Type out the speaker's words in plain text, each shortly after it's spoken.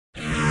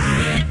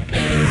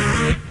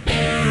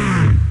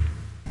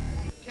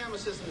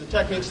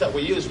techniques that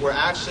we use were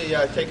actually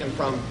taken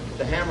from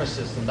the hammer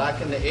system.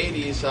 Back in the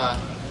 80s,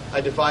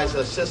 I devised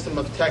a system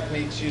of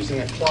techniques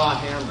using a claw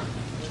hammer.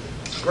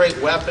 It's a great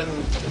weapon.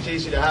 It's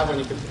easy to have when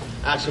you can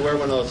actually wear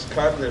one of those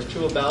carpenter's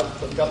tool belts,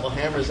 put a couple of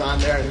hammers on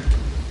there, and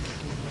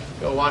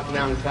go walking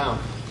downtown.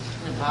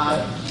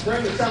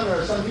 During the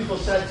seminar, some people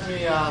said to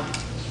me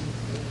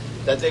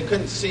that they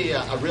couldn't see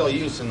a real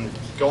use in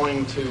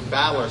going to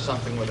battle or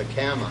something with a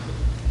Kama.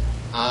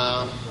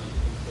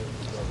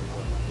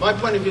 My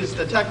point of view is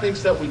the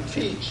techniques that we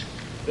teach,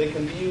 they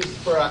can be used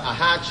for a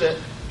hatchet,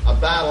 a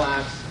battle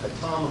axe, a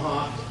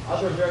tomahawk,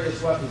 other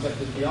various weapons that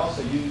could be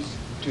also used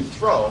to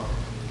throw,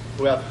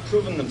 who have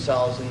proven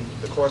themselves in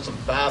the course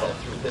of battle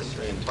through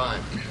history and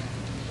time.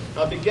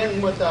 I'll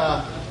begin with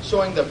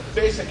showing the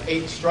basic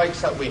 8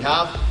 strikes that we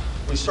have.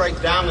 We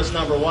strike down as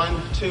number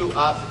 1, 2,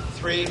 up,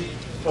 3,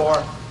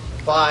 4,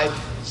 5,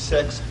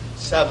 6,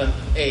 7,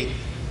 8.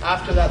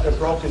 After that, they're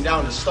broken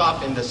down to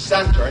stop in the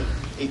center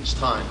each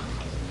time.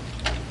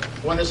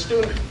 When a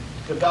student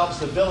develops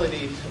the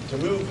ability to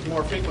move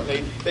more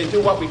frequently, they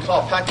do what we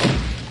call pecking.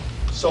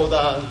 So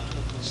the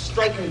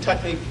striking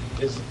technique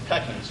is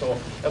pecking. So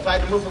if I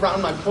had to move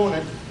around my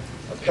opponent,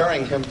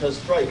 preparing him to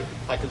strike,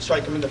 I could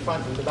strike him in the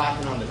front, in the back,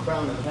 and on the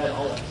crown and the head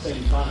all at the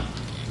same time.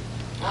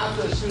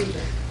 After the student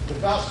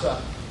develops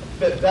a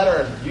bit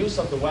better use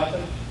of the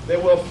weapon, they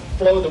will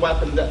flow the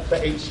weapon, the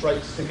 8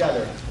 strikes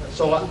together.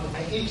 So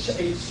each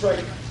 8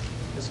 strike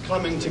is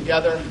coming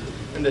together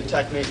in the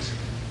techniques.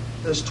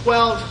 There's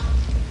 12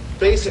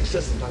 basic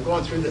systems. I'm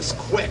going through this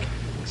quick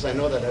because I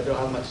know that I don't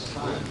have much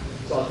time.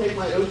 So I'll take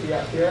my uke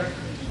up here.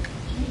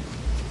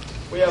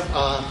 We have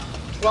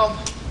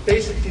 12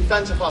 basic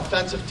defensive,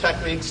 offensive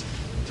techniques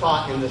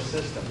taught in this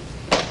system.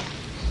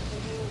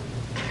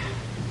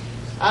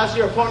 As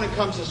your opponent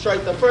comes to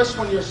strike, the first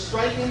one you're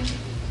striking,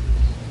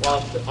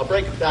 well, I'll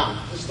break it down.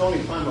 This is the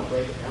only time I'll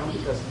break it down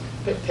because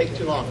it takes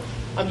too long.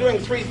 I'm doing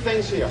 3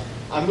 things here.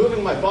 I'm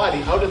moving my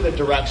body out of the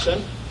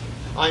direction,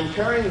 I'm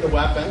parrying the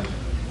weapon,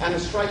 and I'm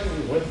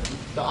striking with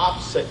the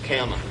opposite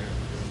Kama.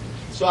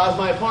 So as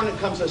my opponent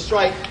comes to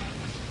strike,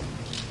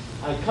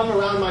 I come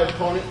around my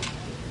opponent,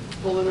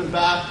 pulling him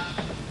back,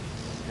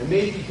 and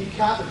maybe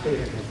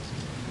decapitating him.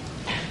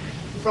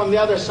 From the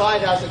other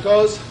side, as it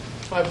goes,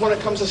 my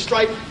opponent comes to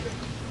strike,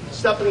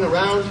 stepping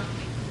around,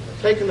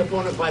 taking the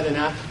opponent by the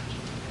neck,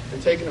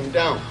 and taking him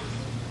down.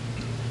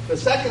 The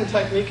second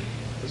technique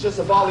is just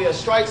a volley of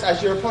strikes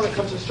as your opponent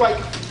comes to strike.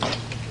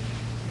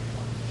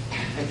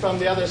 And from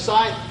the other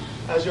side,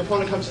 as your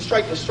opponent comes to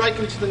strike, you're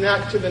striking to the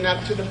neck, to the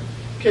neck, to the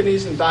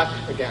kidneys, and back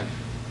again.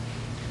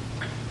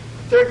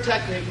 Third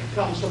technique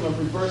comes from a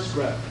reverse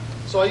grip.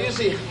 So I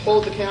usually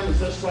hold the Kama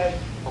this way,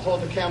 I'll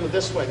hold the Kama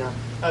this way now.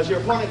 As your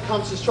opponent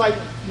comes to strike,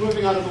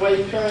 moving out of the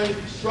way, carrying,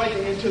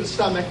 striking into the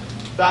stomach,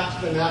 back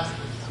to the neck,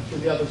 to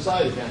the other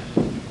side again.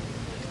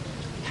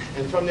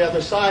 And from the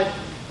other side,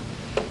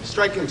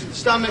 striking to the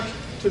stomach,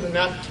 to the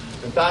neck,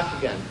 and back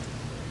again.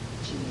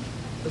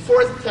 The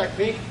fourth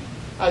technique,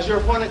 as your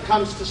opponent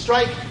comes to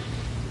strike,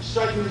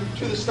 striking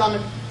to the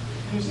stomach,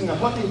 using a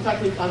hooking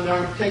technique on the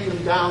arm, taking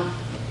them down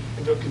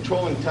into a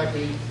controlling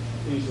technique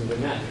using the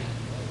neck.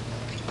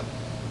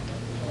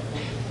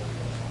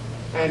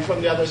 And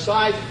from the other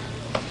side,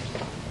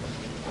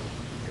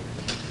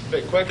 a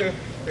bit quicker,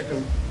 you're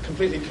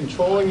completely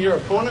controlling your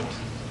opponent.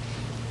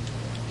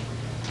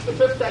 The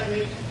fifth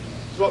technique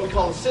is what we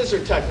call the scissor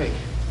technique.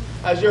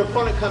 As your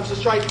opponent comes to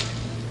strike,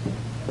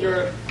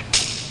 you're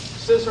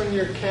scissoring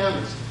your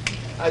Kamas.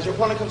 As your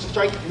opponent comes to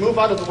strike, move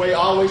out of the way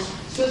always,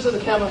 scissor the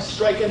Kama,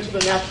 strike into the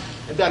neck,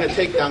 and then a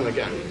takedown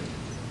again.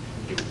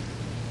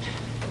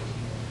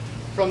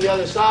 From the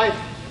other side,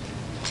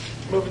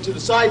 moving to the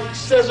side,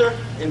 scissor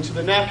into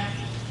the neck,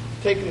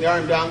 taking the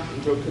arm down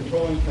into a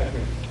controlling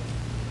technique.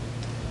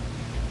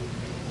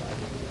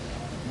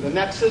 The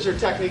next scissor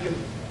technique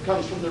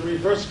comes from the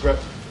reverse grip.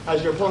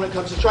 As your opponent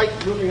comes to strike,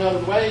 moving out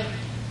of the way,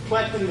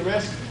 collecting the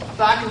wrist,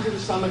 back into the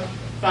stomach,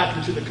 back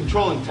into the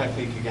controlling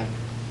technique again.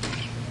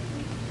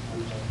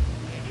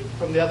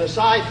 From the other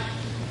side,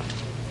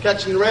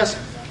 catching the wrist,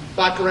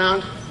 back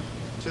around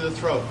to the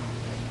throat.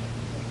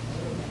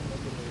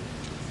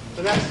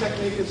 The next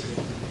technique is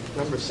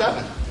number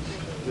 7.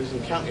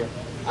 Losing count here.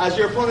 As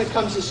your opponent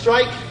comes to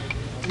strike,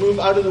 move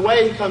out of the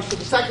way, he comes to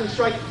the second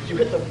strike, you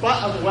hit the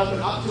butt of the weapon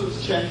up to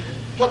his chin,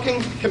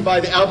 hooking him by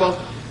the elbow,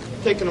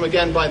 taking him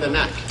again by the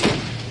neck.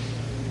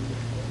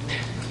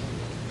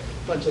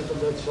 Punch it from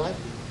the other side.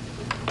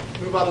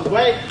 Move out of the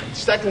way.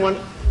 Second one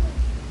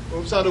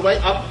moves out of the way,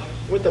 up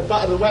with the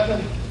butt of the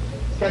weapon,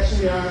 catching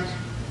the arms,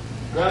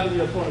 grabbing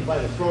the opponent by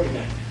the throat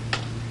again.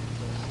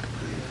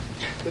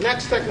 The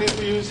next technique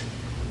we use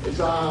is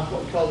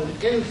what we call an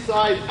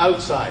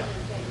inside-outside.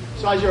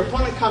 So as your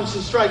opponent comes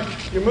to strike,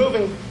 you're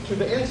moving to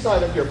the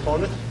inside of your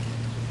opponent,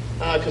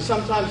 because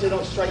sometimes they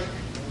don't strike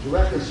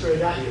directly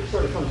straight at you. It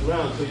sort of comes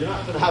around, so you're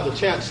not going to have the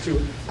chance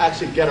to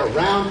actually get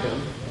around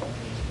him.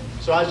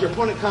 So as your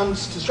opponent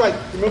comes to strike,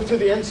 you move to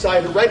the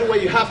inside, and right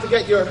away you have to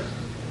get your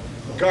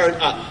guard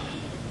up,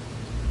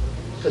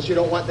 because you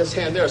don't want this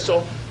hand there. So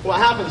what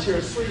happens here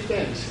is 3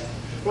 things.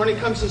 When he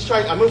comes to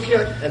strike, I move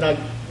here and I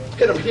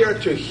hit him here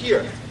to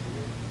here.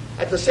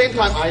 At the same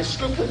time, I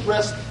scoop his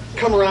wrist,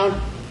 come around,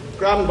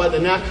 grab him by the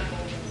neck,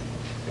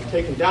 and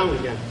take him down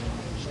again.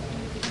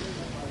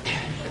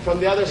 And from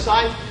the other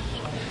side,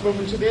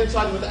 moving to the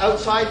inside with the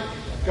outside,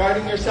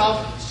 guarding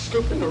yourself,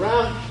 scooping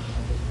around,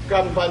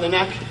 grab him by the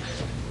neck,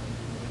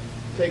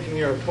 taking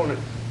your opponent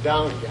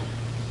down again.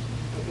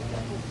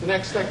 The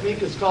next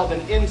technique is called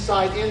an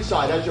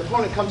inside-inside. As your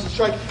opponent comes to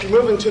strike, you're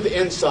moving to the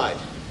inside.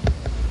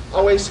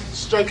 Always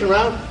striking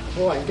around.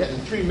 Oh, I'm getting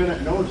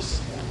 3-minute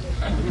notice.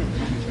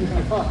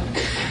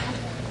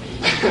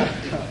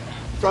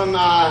 From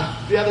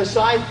the other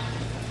side,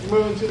 you're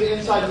moving to the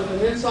inside with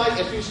an inside.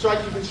 If you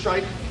strike, you can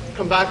strike.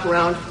 Come back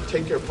around,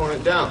 take your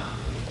opponent down.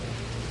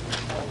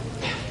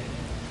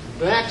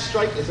 The next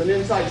strike is an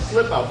inside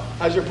slip out.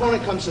 As your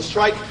opponent comes to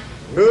strike,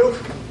 move,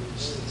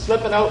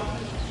 slip it out,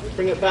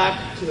 bring it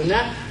back to the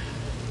neck.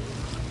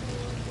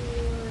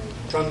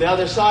 From the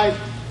other side,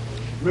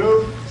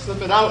 move,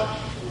 slip it out,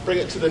 bring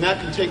it to the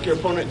neck and take your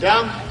opponent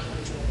down.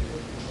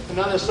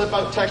 Another slip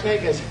out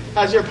technique is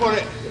as your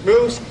opponent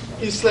moves,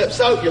 he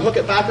slips out, you hook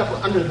it back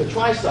up under the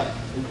tricep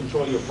and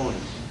control your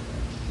opponent.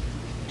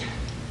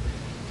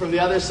 From the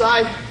other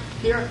side,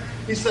 here,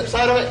 he slips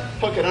out of it,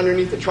 hook it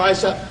underneath the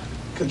tricep,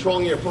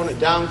 controlling your opponent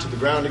down to the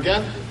ground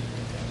again.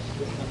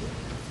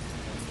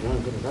 Now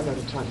I'm going to run out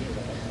of time.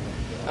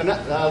 And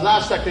the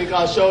last technique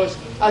I'll show is,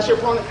 as your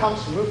opponent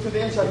comes, move to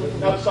the inside with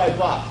an outside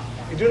block.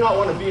 You do not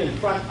want to be in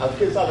front of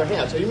his other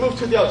hand, so you move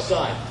to the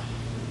outside,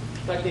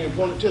 affecting your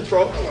opponent to the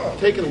throat,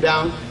 take him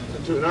down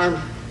to an arm,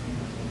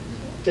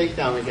 take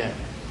down again.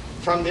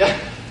 From the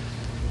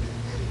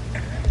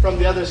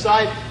other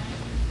side,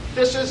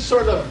 this is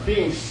sort of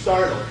being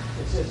startled.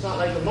 It's not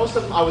like most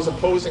of them I was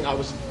opposing, I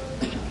was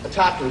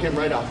attacking him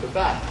right off the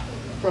bat.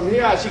 From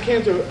here, as he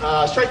came to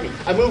strike me,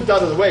 I moved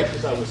out of the way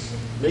because I was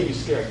maybe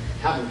scared.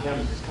 Having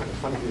cameras is kind of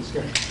funny being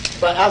scared.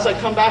 But as I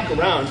come back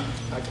around,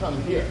 I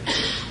come here,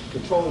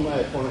 controlling my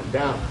opponent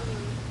down.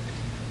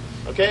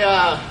 Okay,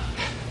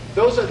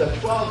 those are the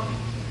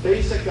 12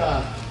 basic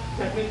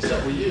techniques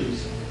that we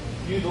use,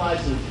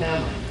 utilizing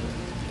Kama.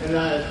 And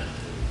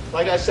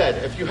like I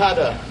said, if you had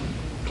a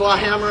claw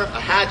hammer, a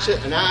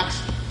hatchet, an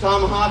axe,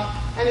 tomahawk,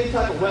 any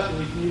type of weapon,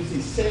 you can use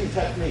these same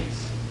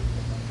techniques.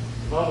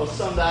 Well, we'll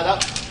sum that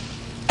up.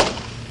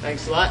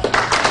 Thanks a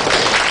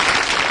lot.